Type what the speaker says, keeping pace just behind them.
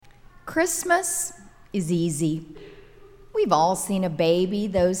Christmas is easy. We've all seen a baby,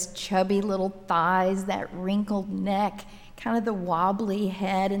 those chubby little thighs, that wrinkled neck, kind of the wobbly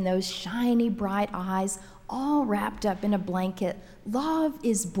head, and those shiny bright eyes, all wrapped up in a blanket. Love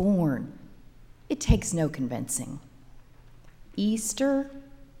is born. It takes no convincing. Easter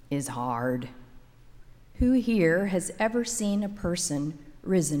is hard. Who here has ever seen a person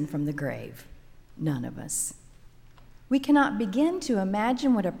risen from the grave? None of us. We cannot begin to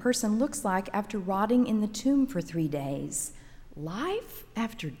imagine what a person looks like after rotting in the tomb for 3 days. Life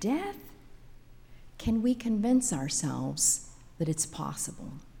after death? Can we convince ourselves that it's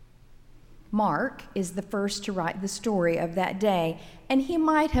possible? Mark is the first to write the story of that day, and he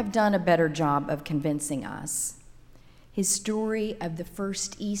might have done a better job of convincing us. His story of the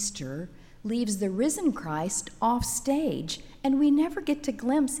first Easter leaves the risen Christ off stage, and we never get to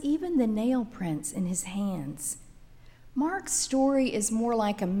glimpse even the nail prints in his hands. Mark's story is more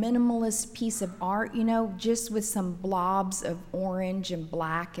like a minimalist piece of art, just with some blobs of orange and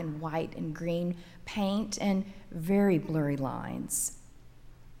black and white and green paint and very blurry lines.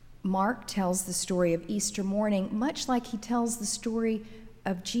 Mark tells the story of Easter morning much like he tells the story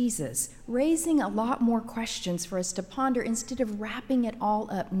of Jesus, raising a lot more questions for us to ponder instead of wrapping it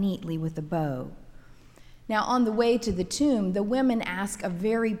all up neatly with a bow. Now, on the way to the tomb, the women ask a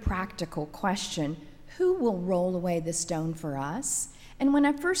very practical question: who will roll away the stone for us? And when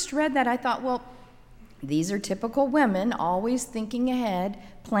I first read that, I thought, well, these are typical women, always thinking ahead,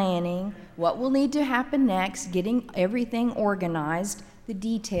 planning what will need to happen next, getting everything organized. The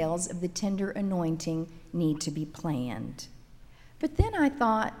details of the tender anointing need to be planned. But then I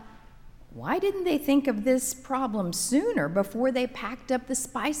thought, why didn't they think of this problem sooner, before they packed up the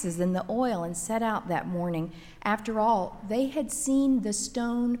spices and the oil and set out that morning? After all, they had seen the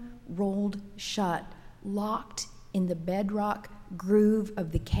stone rolled shut, locked in the bedrock groove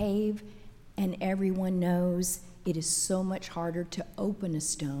of the cave, and everyone knows it is so much harder to open a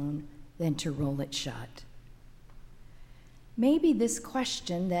stone than to roll it shut. Maybe this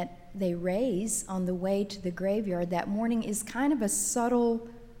question that they raise on the way to the graveyard that morning is kind of a subtle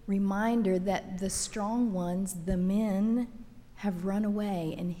reminder that the strong ones, the men, have run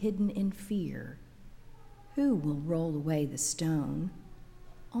away and hidden in fear. Who will roll away the stone?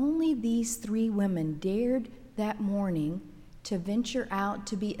 Only these 3 women dared that morning to venture out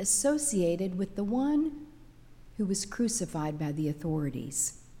to be associated with the one who was crucified by the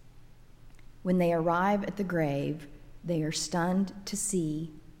authorities. When they arrive at the grave, they are stunned to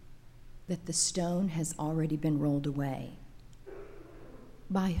see that the stone has already been rolled away.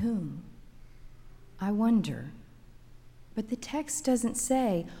 By whom? I wonder. But the text doesn't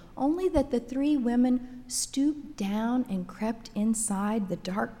say, only that the 3 women stooped down and crept inside the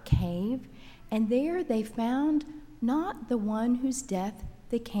dark cave, and there they found not the one whose death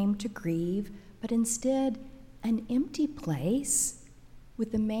they came to grieve, but instead an empty place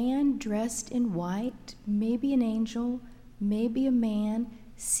with a man dressed in white, maybe an angel, maybe a man,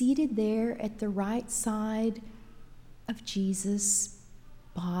 seated there at the right side of Jesus'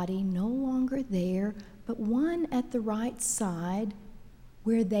 body, no longer there, but one at the right side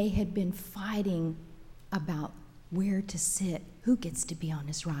where they had been fighting about where to sit, who gets to be on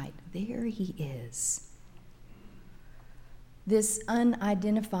his right. There he is. This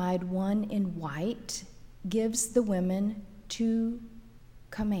unidentified one in white gives the women 2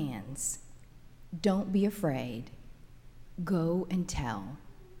 commands. Don't be afraid. Go and tell.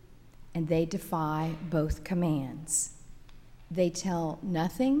 And they defy both commands. They tell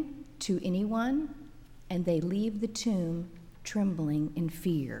nothing to anyone, and they leave the tomb trembling in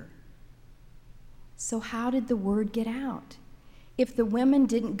fear. So how did the word get out? If the women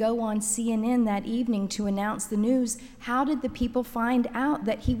didn't go on CNN that evening to announce the news, how did the people find out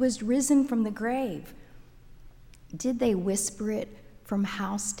that he was risen from the grave? Did they whisper it from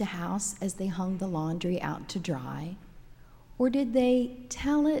house to house as they hung the laundry out to dry? Or did they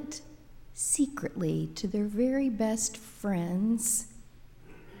tell it secretly to their very best friends,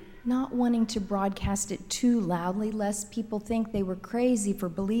 not wanting to broadcast it too loudly lest people think they were crazy for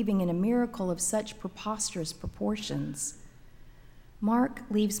believing in a miracle of such preposterous proportions? Mark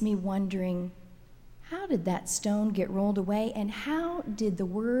leaves me wondering, how did that stone get rolled away, and how did the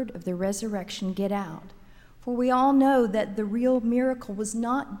word of the resurrection get out? For we all know that the real miracle was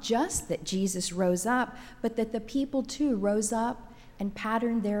not just that Jesus rose up, but that the people too rose up and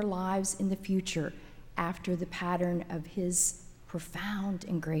patterned their lives in the future after the pattern of his profound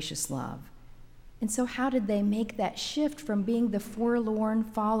and gracious love. And so how did they make that shift from being the forlorn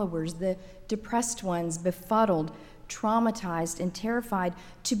followers, the depressed ones, befuddled, traumatized and terrified,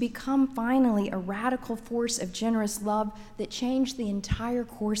 to become finally a radical force of generous love that changed the entire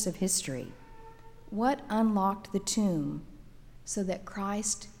course of history? What unlocked the tomb so that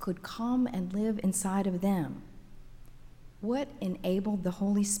Christ could come and live inside of them? What enabled the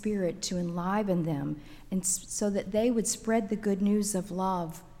Holy Spirit to enliven them and so that they would spread the good news of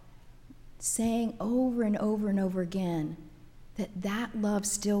love, saying over and over and over again that love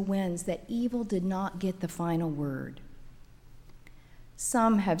still wins, that evil did not get the final word?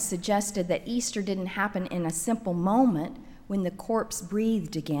 Some have suggested that Easter didn't happen in a simple moment when the corpse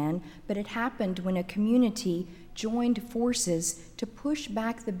breathed again, but it happened when a community joined forces to push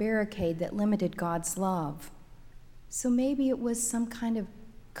back the barricade that limited God's love. So maybe it was some kind of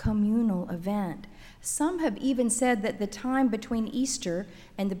communal event. Some have even said that the time between Easter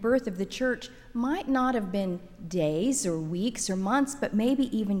and the birth of the church might not have been days or weeks or months, but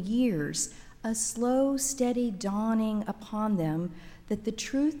maybe even years, a slow, steady dawning upon them that the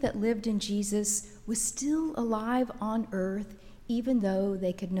truth that lived in Jesus was still alive on earth, even though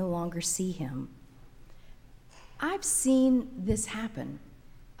they could no longer see him. I've seen this happen.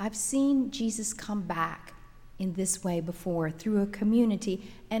 I've seen Jesus come back in this way before through a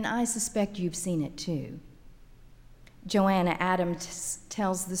community, and I suspect you've seen it too. Joanna Adams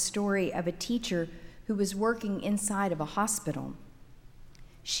tells the story of a teacher who was working inside of a hospital.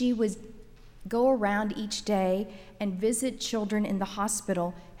 She would go around each day and visit children in the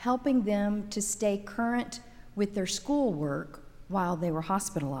hospital, helping them to stay current with their schoolwork while they were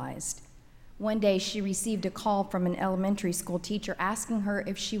hospitalized. One day she received a call from an elementary school teacher asking her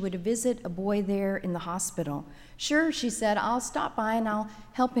if she would visit a boy there in the hospital. Sure, she said, I'll stop by and I'll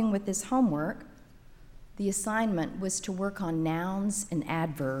help him with his homework. The assignment was to work on nouns and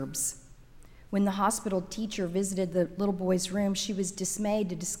adverbs. When the hospital teacher visited the little boy's room, she was dismayed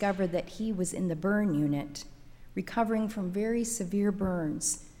to discover that he was in the burn unit, recovering from very severe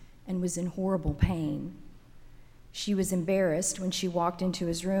burns, and was in horrible pain. She was embarrassed when she walked into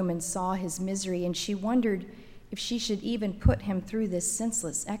his room and saw his misery, and she wondered if she should even put him through this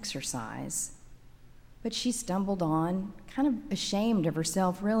senseless exercise. But she stumbled on, kind of ashamed of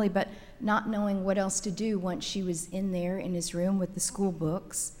herself, really, but not knowing what else to do once she was in there in his room with the school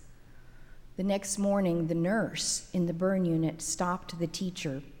books. The next morning, the nurse in the burn unit stopped the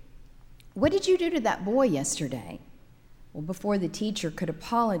teacher. "What did you do to that boy yesterday?" Well, before the teacher could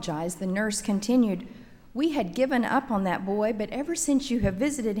apologize, the nurse continued, "We had given up on that boy, but ever since you have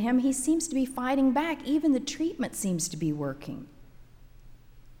visited him, he seems to be fighting back. Even the treatment seems to be working."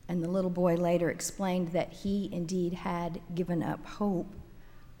 And the little boy later explained that he indeed had given up hope,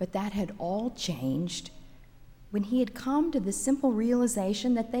 but that had all changed when he had come to the simple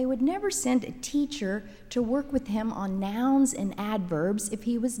realization that they would never send a teacher to work with him on nouns and adverbs if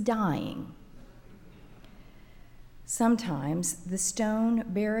he was dying. Sometimes the stone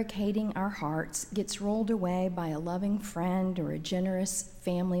barricading our hearts gets rolled away by a loving friend or a generous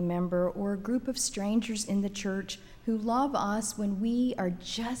family member or a group of strangers in the church who love us when we are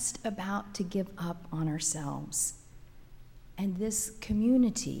just about to give up on ourselves. And this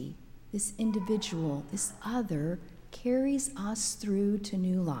community, this individual, this other, carries us through to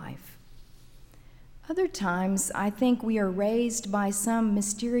new life. Other times, I think we are raised by some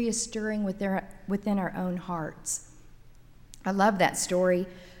mysterious stirring within our own hearts. I love that story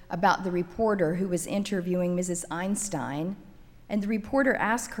about the reporter who was interviewing Mrs. Einstein, and the reporter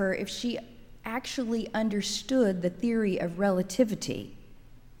asked her if she actually understood the theory of relativity.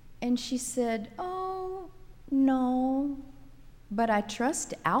 And she said, "Oh, no, but I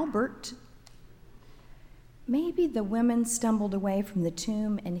trust Albert." Maybe the women stumbled away from the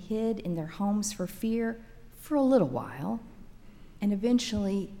tomb and hid in their homes for fear for a little while, and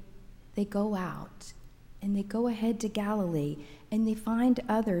eventually they go out and they go ahead to Galilee and they find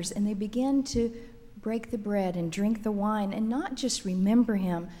others and they begin to break the bread and drink the wine and not just remember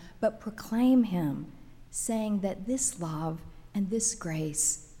him, but proclaim him, saying that this love and this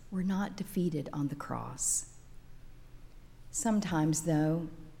grace were not defeated on the cross. Sometimes, though,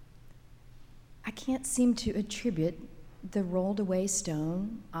 I can't seem to attribute the rolled away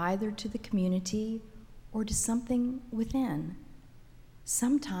stone either to the community or to something within.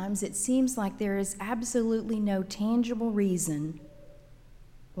 Sometimes it seems like there is absolutely no tangible reason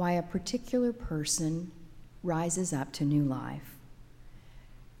why a particular person rises up to new life.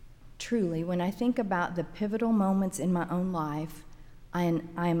 Truly, when I think about the pivotal moments in my own life, I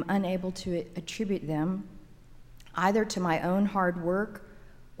am unable to attribute them either to my own hard work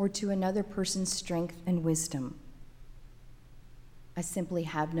or to another person's strength and wisdom. I simply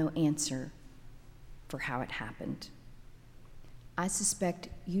have no answer for how it happened. I suspect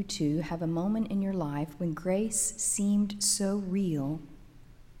you too have a moment in your life when grace seemed so real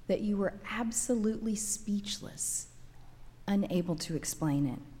that you were absolutely speechless, unable to explain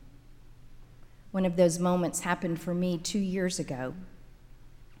it. One of those moments happened for me 2 years ago.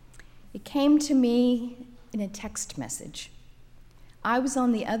 It came to me in a text message. I was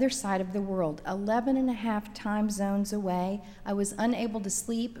on the other side of the world, 11 and a half time zones away. I was unable to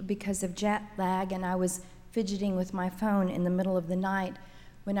sleep because of jet lag, and I was fidgeting with my phone in the middle of the night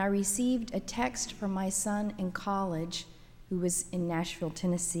when I received a text from my son in college who was in Nashville,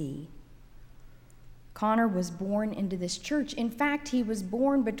 Tennessee. Connor was born into this church. In fact, he was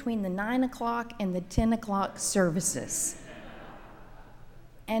born between the 9 o'clock and the 10 o'clock services.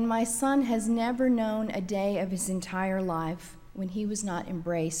 And my son has never known a day of his entire life when he was not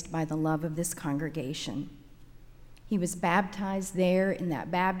embraced by the love of this congregation. He was baptized there in that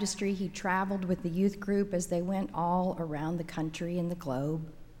baptistry. He traveled with the youth group as they went all around the country and the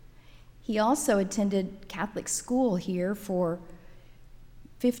globe. He also attended Catholic school here for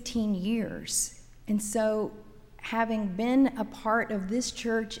 15 years. And so, having been a part of this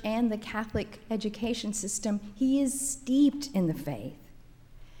church and the Catholic education system, he is steeped in the faith.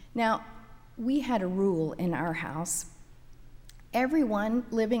 Now, we had a rule in our house. Everyone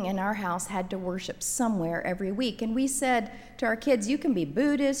living in our house had to worship somewhere every week. And we said to our kids, you can be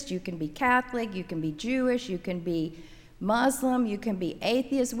Buddhist, you can be Catholic, you can be Jewish, you can be Muslim, you can be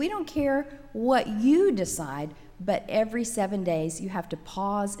atheist. We don't care what you decide, but every 7 days you have to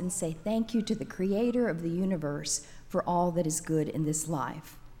pause and say thank you to the Creator of the universe for all that is good in this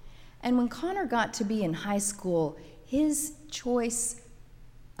life. And when Connor got to be in high school, his choice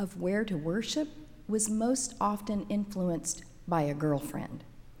of where to worship was most often influenced by a girlfriend.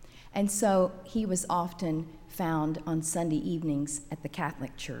 And so he was often found on Sunday evenings at the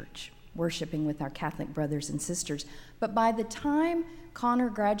Catholic Church, worshiping with our Catholic brothers and sisters. But by the time Connor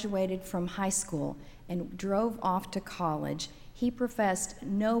graduated from high school and drove off to college, he professed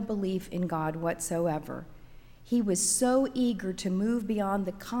no belief in God whatsoever. He was so eager to move beyond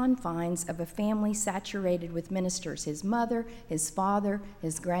the confines of a family saturated with ministers, his mother, his father,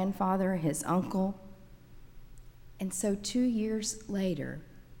 his grandfather, his uncle. And so 2 years later,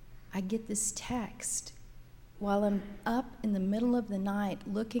 I get this text while I'm up in the middle of the night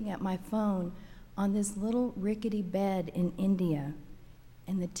looking at my phone on this little rickety bed in India.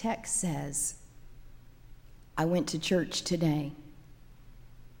 And the text says, I went to church today.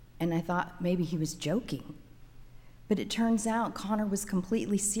 And I thought maybe he was joking. But it turns out Connor was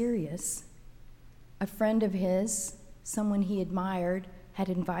completely serious. A friend of his, someone he admired, had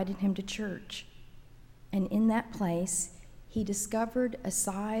invited him to church. And in that place, he discovered a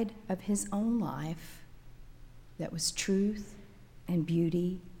side of his own life that was truth and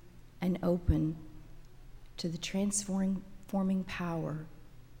beauty and open to the transforming power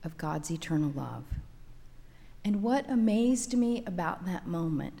of God's eternal love. And what amazed me about that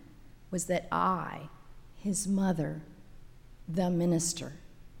moment was that I, his mother, the minister,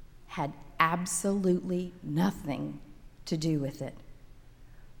 had absolutely nothing to do with it.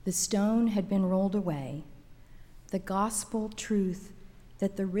 The stone had been rolled away. The gospel truth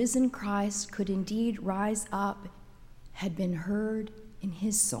that the risen Christ could indeed rise up had been heard in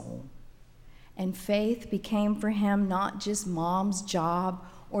his soul. And faith became for him not just mom's job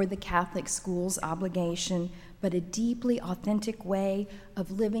or the Catholic school's obligation, but a deeply authentic way of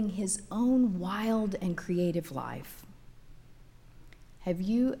living his own wild and creative life. Have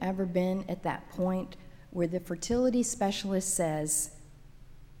you ever been at that point where the fertility specialist says,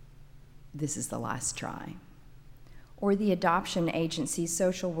 this is the last try? Or the adoption agency's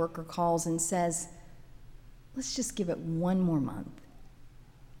social worker calls and says, let's just give it one more month?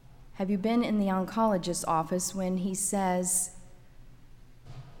 Have you been in the oncologist's office when he says,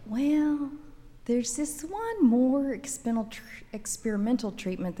 well, there's this one more experimental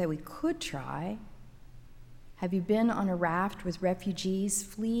treatment that we could try? Have you been on a raft with refugees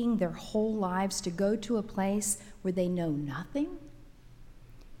fleeing their whole lives to go to a place where they know nothing?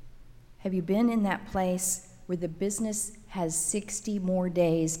 Have you been in that place where the business has 60 more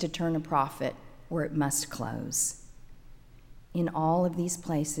days to turn a profit or it must close? In all of these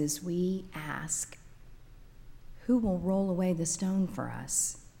places, we ask, who will roll away the stone for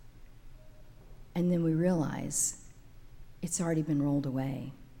us? And then we realize it's already been rolled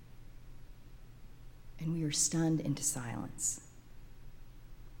away. And we are stunned into silence.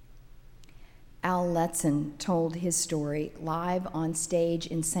 Al Letson told his story live on stage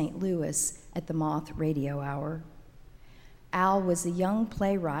in St. Louis at the Moth Radio Hour. Al was a young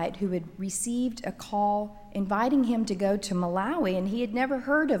playwright who had received a call inviting him to go to Malawi, and he had never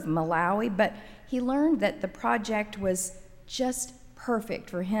heard of Malawi, but he learned that the project was just perfect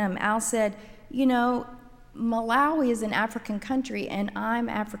for him. Al said, you know, Malawi is an African country and I'm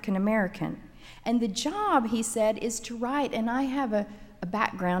African American. And the job, he said, is to write, and I have a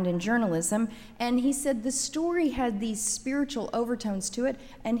background in journalism, and he said the story had these spiritual overtones to it,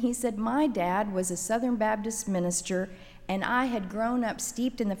 and he said my dad was a Southern Baptist minister, and I had grown up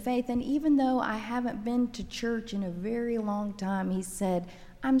steeped in the faith, and even though I haven't been to church in a very long time, he said,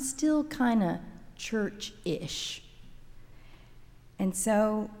 I'm still kind of church-ish. And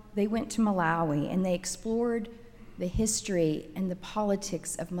so they went to Malawi, and they explored the history and the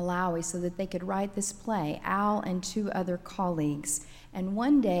politics of Malawi so that they could write this play, Al and two other colleagues. And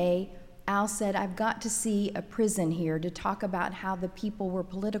one day, Al said, I've got to see a prison here to talk about how the people were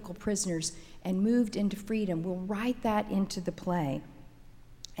political prisoners and moved into freedom. We'll write that into the play.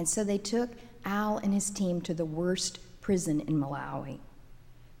 And so they took Al and his team to the worst prison in Malawi.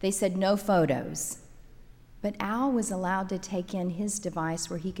 They said no photos, but Al was allowed to take in his device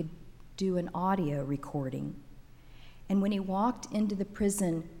where he could do an audio recording. And when he walked into the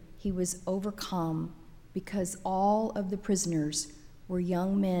prison, he was overcome because all of the prisoners were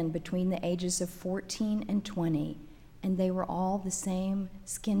young men between the ages of 14 and 20, and they were all the same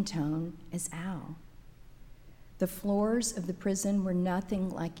skin tone as Al. The floors of the prison were nothing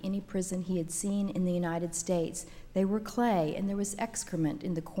like any prison he had seen in the United States. They were clay, and there was excrement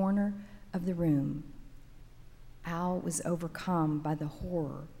in the corner of the room. Al was overcome by the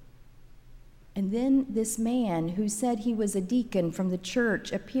horror. And then this man who said he was a deacon from the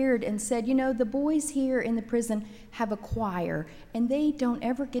church appeared and said, you know, the boys here in the prison have a choir, and they don't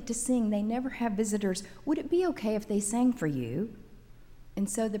ever get to sing. They never have visitors. Would it be okay if they sang for you? And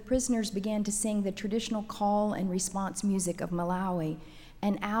so the prisoners began to sing the traditional call and response music of Malawi,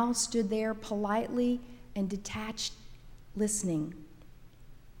 and Al stood there politely and detached, listening,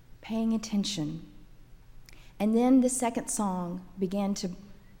 paying attention. And then the second song began to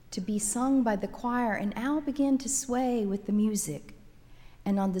be sung by the choir, and Al began to sway with the music.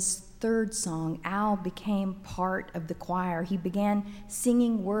 And on this third song, Al became part of the choir. He began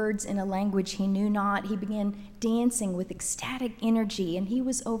singing words in a language he knew not. He began dancing with ecstatic energy, and he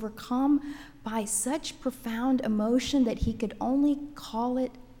was overcome by such profound emotion that he could only call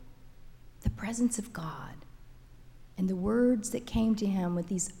it the presence of God. And the words that came to him with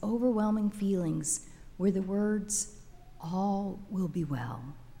these overwhelming feelings were the words, "All will be well."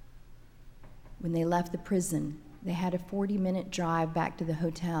 When they left the prison, they had a 40-minute drive back to the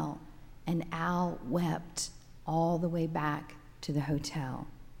hotel, and Al wept all the way back to the hotel.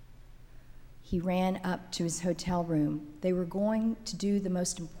 He ran up to his hotel room. They were going to do the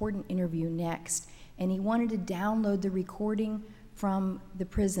most important interview next, and he wanted to download the recording from the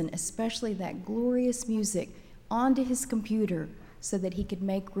prison, especially that glorious music, onto his computer so that he could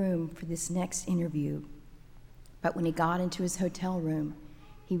make room for this next interview. But when he got into his hotel room,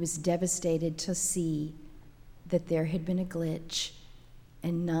 he was devastated to see that there had been a glitch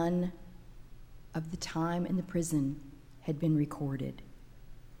and none of the time in the prison had been recorded.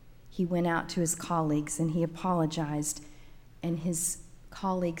 He went out to his colleagues and he apologized, and his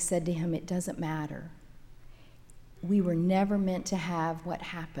colleagues said to him, "It doesn't matter. We were never meant to have what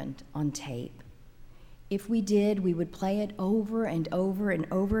happened on tape. If we did, we would play it over and over and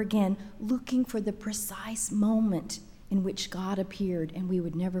over again, looking for the precise moment in which God appeared, and we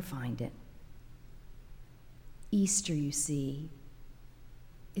would never find it." Easter, you see,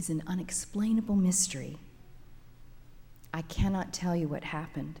 is an unexplainable mystery. I cannot tell you what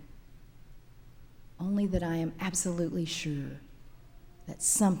happened, only that I am absolutely sure that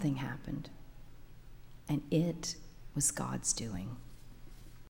something happened, and it was God's doing.